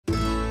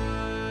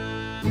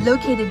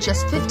Located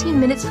just 15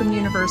 minutes from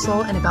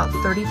Universal and about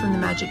 30 from the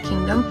Magic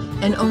Kingdom,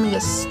 and only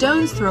a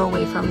stone's throw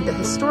away from the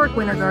historic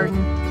Winter Garden,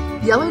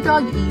 Yellow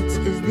Dog Eats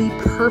is the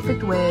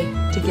perfect way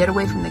to get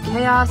away from the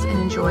chaos and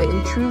enjoy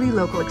a truly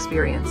local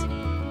experience.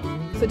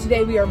 So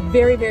today we are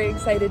very, very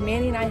excited.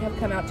 Manny and I have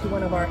come out to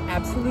one of our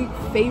absolute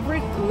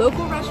favorite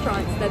local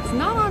restaurants that's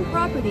not on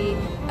property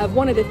of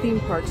one of the theme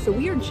parks. So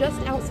we are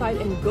just outside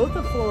in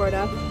Gotha,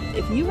 Florida.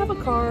 If you have a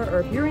car,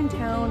 or if you're in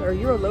town, or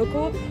you're a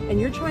local and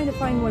you're trying to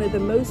find one of the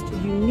most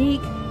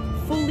unique,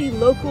 fully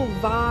local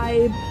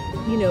vibe,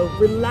 you know,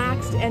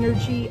 relaxed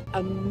energy,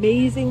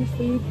 amazing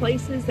food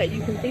places that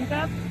you can think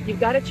of, you've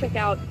got to check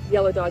out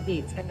Yellow Dog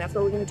Eats, and that's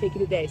where we're going to take you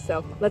today.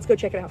 So let's go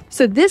check it out.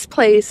 So this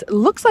place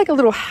looks like a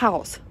little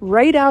house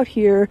right out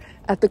here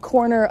at the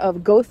corner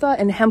of Gotha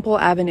and Hempel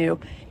Avenue.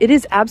 It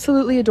is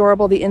absolutely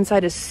adorable. The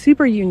inside is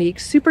super unique,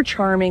 super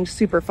charming,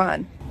 super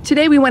fun.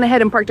 Today we went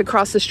ahead and parked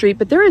across the street,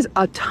 but there is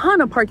a ton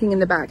of parking in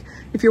the back.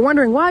 If you're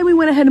wondering why we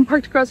went ahead and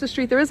parked across the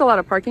street, there is a lot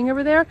of parking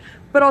over there,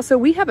 but also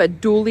we have a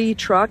dually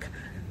truck,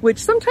 which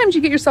sometimes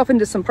you get yourself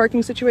into some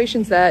parking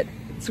situations that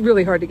it's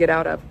really hard to get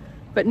out of.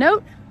 But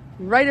note,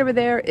 right over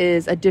there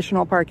is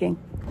additional parking.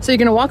 So you're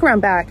gonna walk around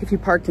back if you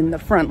parked in the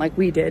front like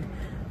we did,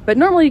 but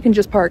normally you can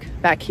just park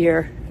back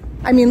here.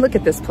 I mean, look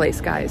at this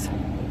place, guys.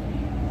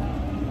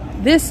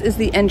 This is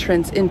the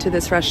entrance into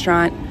this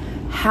restaurant.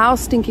 How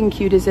stinking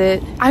cute is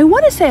it? I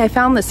wanna say I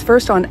found this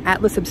first on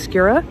Atlas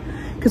Obscura,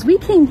 because we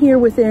came here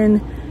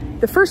within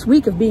the first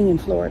week of being in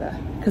Florida,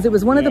 because it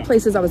was one of the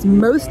places I was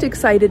most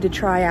excited to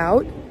try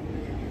out.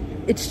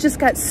 It's just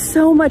got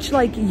so much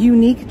like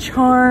unique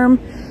charm.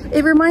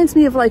 It reminds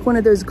me of like one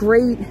of those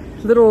great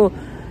little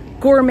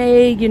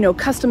gourmet, you know,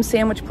 custom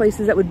sandwich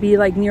places that would be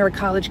like near a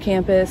college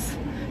campus,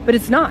 but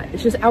it's not.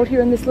 It's just out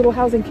here in this little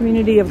housing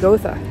community of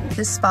Gotha.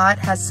 This spot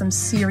has some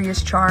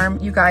serious charm.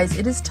 You guys,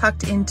 it is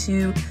tucked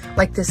into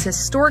like this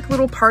historic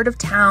little part of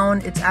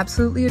town. It's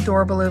absolutely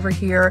adorable over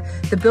here.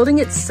 The building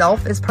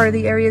itself is part of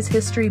the area's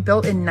history,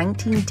 built in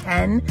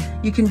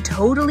 1910. You can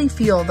totally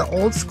feel the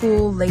old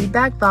school laid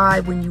back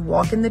vibe when you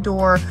walk in the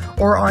door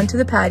or onto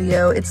the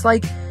patio. It's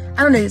like,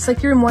 I don't know, it's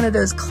like you're in one of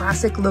those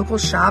classic local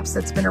shops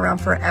that's been around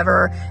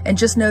forever and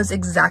just knows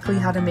exactly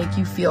how to make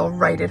you feel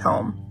right at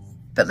home.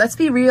 But let's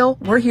be real,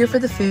 we're here for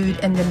the food,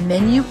 and the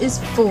menu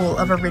is full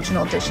of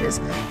original dishes.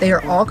 They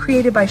are all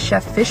created by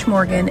Chef Fish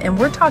Morgan, and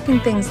we're talking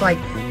things like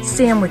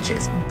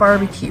sandwiches,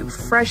 barbecue,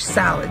 fresh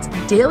salads,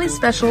 daily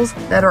specials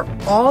that are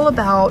all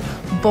about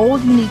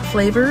bold, unique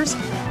flavors.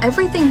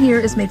 Everything here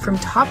is made from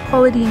top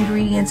quality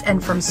ingredients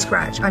and from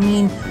scratch. I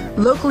mean,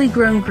 locally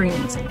grown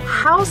greens,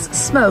 house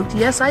smoked,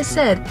 yes, I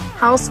said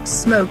house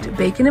smoked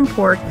bacon and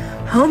pork,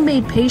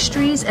 homemade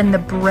pastries, and the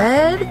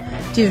bread.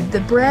 Dude, the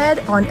bread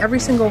on every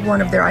single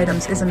one of their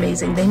items is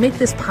amazing. They make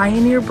this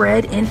Pioneer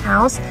bread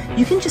in-house.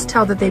 You can just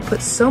tell that they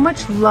put so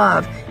much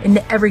love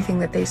into everything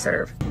that they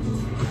serve.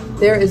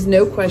 There is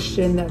no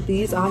question that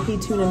these ahi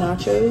tuna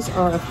nachos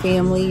are a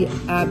family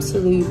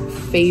absolute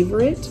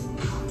favorite.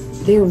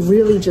 They're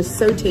really just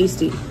so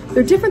tasty.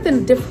 They're different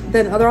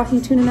than other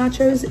ahi tuna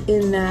nachos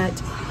in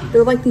that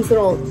they're like these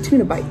little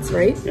tuna bites,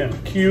 right? Yeah,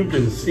 cubed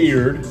and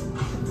seared,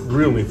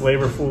 really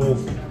flavorful,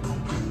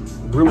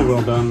 really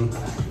well done.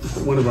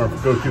 One of our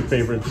go-to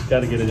favorites. Got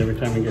to get it every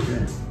time we get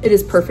here. It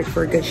is perfect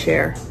for a good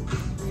share.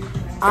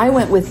 I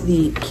went with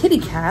the kitty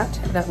cat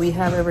that we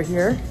have over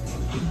here.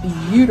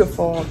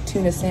 Beautiful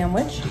tuna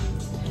sandwich.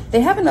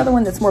 They have another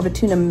one that's more of a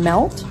tuna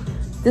melt.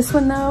 This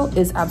one though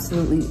is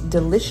absolutely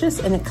delicious,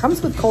 and it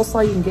comes with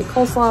coleslaw. You can get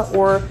coleslaw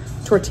or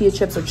tortilla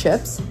chips or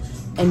chips.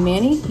 And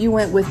Manny, you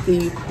went with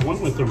the... I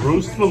went with the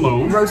roast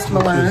Malone. Roast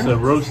Malone. It's a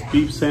roast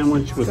beef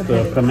sandwich with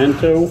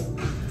pimento,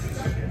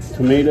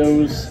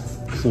 tomatoes,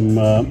 some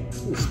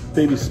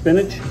baby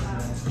spinach.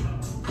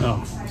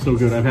 Oh, so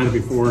good. I've had it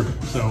before,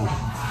 so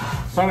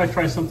thought I'd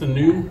try something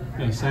new.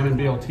 Salmon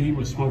BLT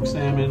with smoked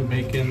salmon,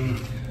 bacon,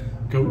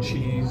 goat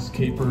cheese,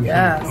 capers.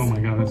 Yes. Oh my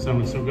God, that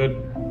sounded so good.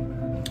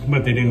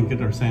 But they didn't get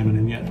their salmon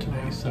in yet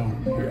today, so.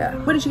 Yeah.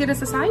 What did you get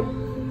as a side?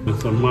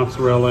 It's a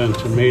mozzarella and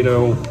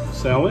tomato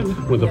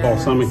salad with a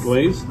balsamic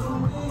glaze.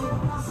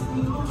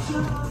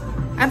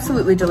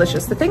 Absolutely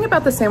delicious. The thing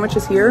about the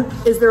sandwiches here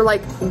is they're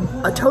like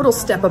a total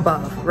step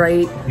above,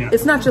 right? Yeah.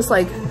 It's not just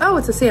like, oh,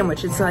 it's a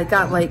sandwich. It's like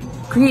got like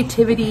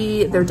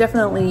creativity. There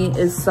definitely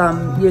is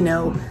some, you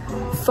know,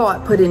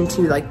 thought put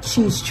into like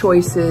cheese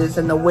choices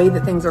and the way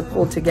that things are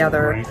pulled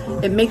together.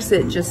 Right. It makes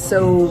it just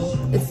so,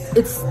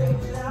 it's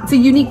a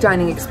unique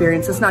dining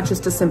experience. It's not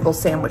just a simple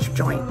sandwich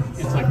joint.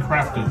 It's like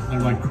crafted. They're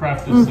like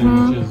crafted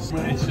sandwiches.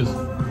 It's just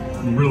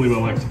really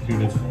well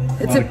executed.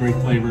 A lot of great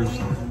flavors.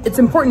 It's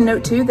important to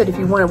note too that if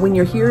you want to, when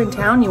you're here in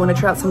town, you want to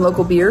try out some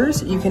local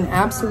beers, you can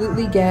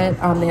absolutely get,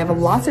 they have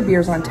lots of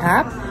beers on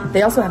tap.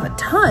 They also have a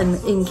ton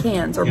in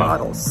cans or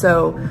bottles.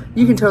 So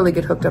you can totally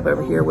get hooked up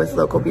over here with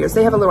local beers.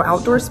 They have a little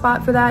outdoor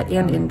spot for that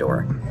and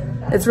indoor.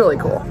 It's really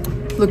cool.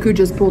 Look who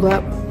just pulled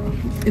up.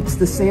 It's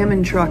the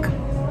salmon truck.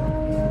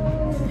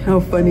 How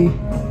funny.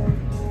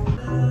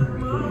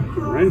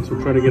 All right,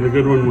 so try to get a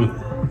good one with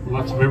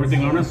lots of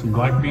everything on it. Some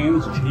black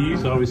beans,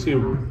 cheese, obviously a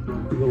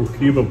little little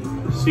cube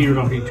of seared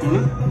ahi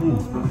tuna.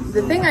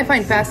 The thing I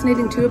find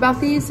fascinating too about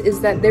these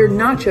is that they're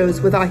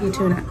nachos with ahi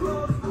tuna.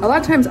 A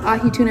lot of times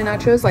ahi tuna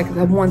nachos, like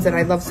the ones that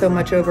I love so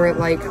much over at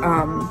like,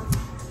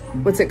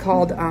 what's it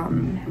called?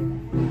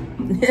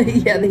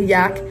 Yeah, the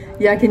Yak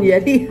and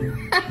Yeti.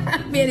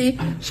 Manny,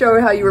 show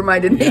her how you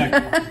reminded me.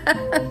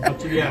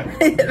 What's a yak?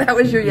 That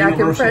was your yak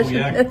Universal impression.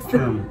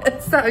 Yak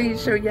That's how you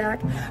show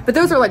yak. But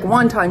those are like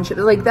wonton chips.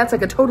 Like that's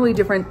like a totally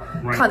different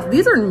concept.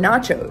 These are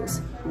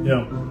nachos.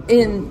 Yeah.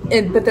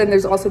 But then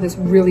there's also this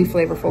really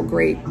flavorful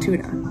great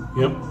tuna.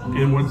 Yep.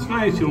 And what's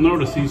nice, you'll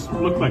notice these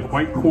look like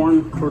white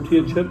corn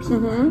tortilla chips,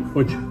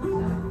 which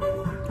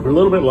are a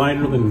little bit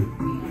lighter than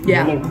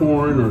yellow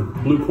corn or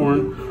blue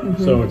corn.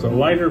 So it's a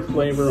lighter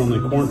flavor on the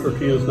corn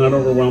tortillas, not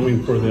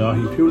overwhelming for the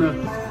ahi tuna.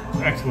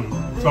 Excellent.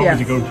 It's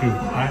always a go-to.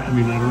 I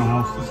mean, I don't know how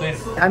else to say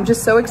it. I'm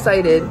just so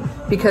excited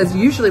because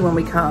usually when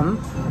we come,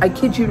 I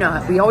kid you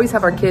not, we always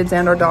have our kids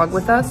and our dog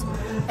with us.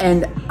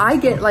 And I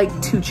get like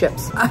 2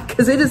 chips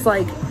because it is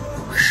like,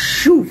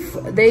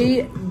 shoof.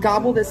 They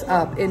gobble this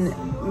up in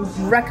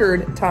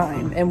record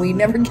time and we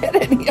never get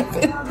any of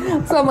it.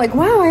 So I'm like,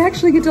 wow, I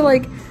actually get to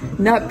like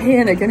not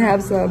panic and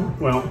have some.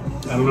 Well,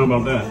 I don't know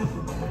about that.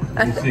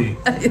 Let me see.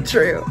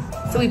 True.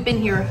 So we've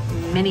been here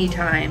many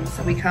times.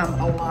 We come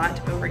a lot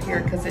over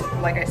here because,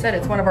 like I said,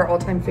 it's one of our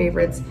all-time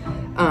favorites.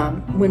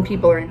 When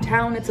people are in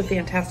town, it's a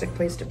fantastic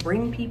place to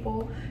bring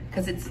people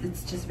because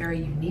it's just very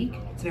unique.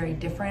 It's very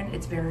different.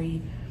 It's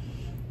very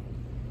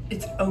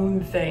its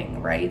own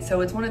thing, right?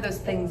 So it's one of those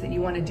things that you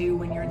want to do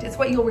when you're, it's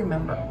what you'll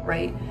remember,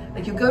 right?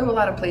 Like you go to a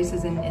lot of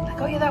places and like,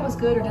 oh yeah, that was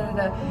good, or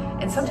da-da-da.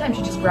 And sometimes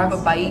you just grab a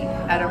bite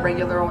at a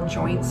regular old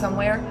joint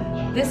somewhere.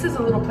 This is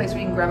a little place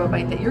where you can grab a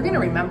bite that you're gonna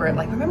remember it.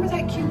 Like, remember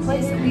that cute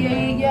place that we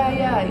ate?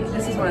 Yeah.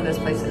 This is one of those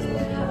places.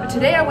 But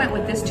today I went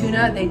with this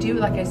tuna. They do,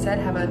 like I said,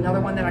 have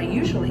another one that I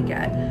usually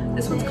get.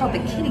 This one's called the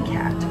Kitty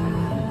Cat.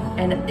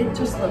 And it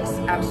just looks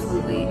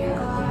absolutely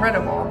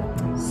incredible.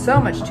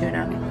 So much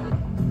tuna.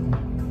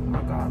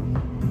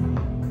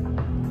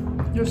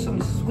 There's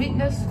some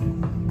sweetness.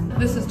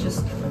 This is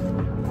just,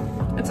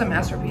 it's a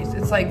masterpiece.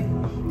 It's like,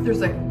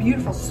 there's like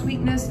beautiful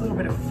sweetness, a little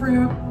bit of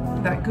fruit,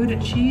 that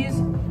Gouda cheese,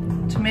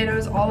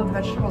 tomatoes, all of the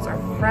vegetables are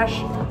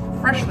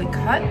freshly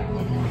cut.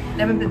 They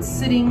haven't been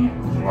sitting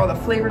while the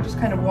flavor just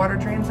kind of water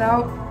drains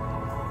out.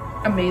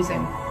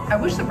 Amazing. I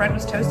wish the bread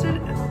was toasted.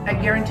 I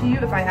guarantee you,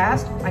 if I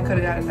asked, I could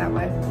have got it that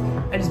way.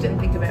 I just didn't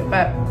think of it,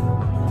 but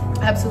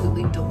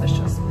absolutely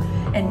delicious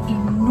and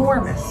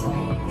enormous.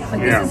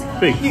 Like this is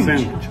big huge,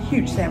 sandwich.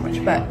 Huge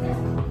sandwich, but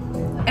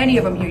any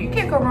of them here, you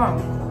can't go wrong.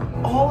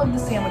 All of the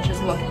sandwiches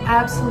look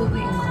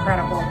absolutely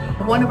incredible.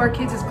 One of our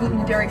kids is gluten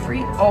and dairy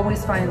free,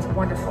 always finds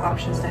wonderful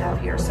options to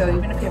have here. So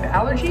even if you have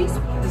allergies,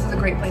 this is a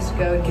great place to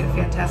go and get a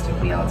fantastic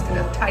meal. It's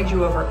gonna tide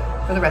you over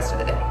for the rest of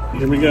the day.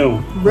 Here we go.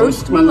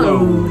 Roast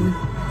Malone.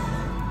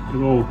 A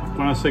little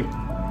classic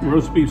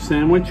roast beef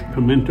sandwich,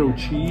 pimento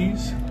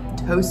cheese.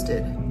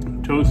 Toasted,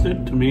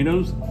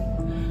 tomatoes.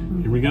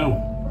 Here we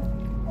go.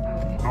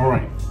 All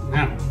right,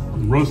 now,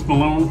 roast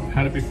Malone,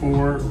 had it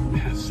before,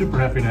 super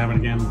happy to have it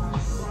again.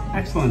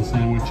 Excellent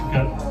sandwich,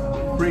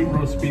 got great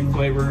roast beef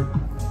flavor.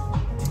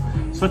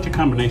 Such a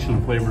combination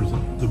of flavors.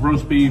 The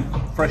roast beef,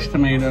 fresh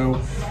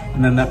tomato,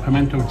 and then that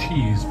pimento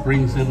cheese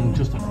brings in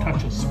just a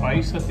touch of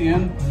spice at the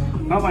end.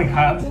 Not like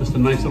hot, just a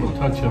nice little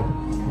touch of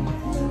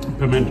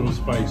pimento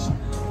spice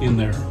in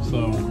there.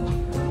 So,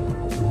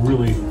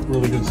 really,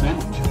 really good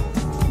sandwich.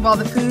 While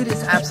the food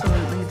is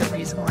absolutely the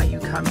reason why you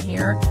come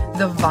here,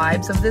 the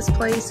vibes of this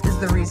place is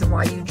the reason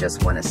why you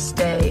just want to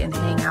stay and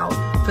hang out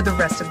for the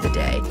rest of the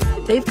day.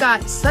 They've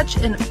got such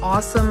an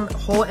awesome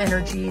whole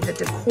energy, the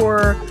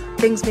decor,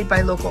 things made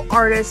by local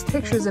artists,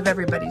 pictures of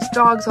everybody's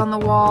dogs on the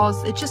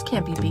walls. It just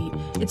can't be beat.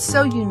 It's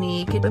so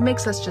unique. It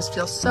makes us just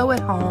feel so at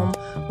home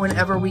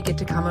whenever we get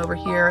to come over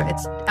here.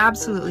 It's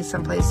absolutely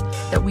someplace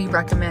that we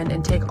recommend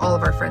and take all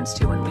of our friends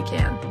to when we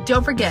can.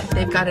 Don't forget,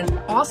 they've got an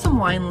awesome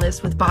wine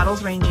list with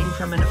bottles ranging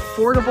from an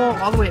affordable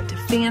all the way up to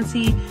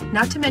fancy,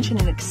 not to mention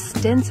an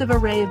extensive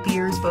array of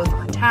beers, both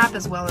on tap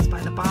as well as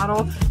by the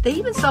bottle. They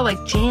even sell like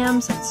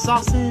jams and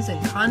sauces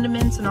and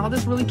condiments and all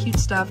this really cute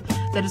stuff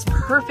that is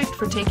perfect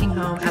for taking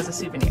home as a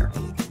souvenir.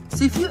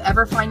 So if you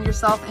ever find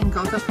yourself in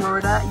Gotha,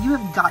 Florida, you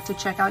have got to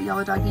check out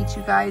Yellow Dog Eats,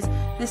 you guys.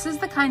 This is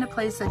the kind of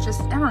place that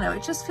just, I don't know,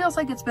 it just feels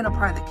like it's been a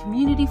part of the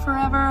community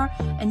forever.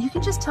 And you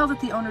can just tell that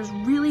the owners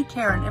really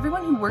care, and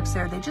everyone who works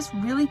there, they just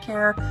really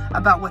care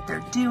about what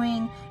they're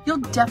doing. You'll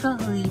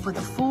definitely leave with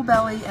a full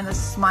belly and a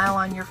smile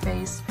on your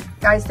face.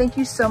 Guys, thank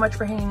you so much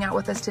for hanging out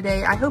with us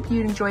today. I hope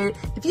you enjoyed it.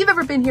 If you've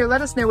ever been here,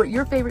 let us know what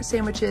your favorite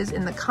sandwich is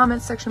in the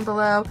comments section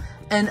below.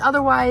 And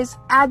otherwise,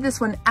 add this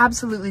one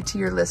absolutely to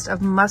your list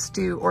of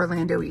must-do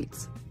Orlando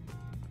eats.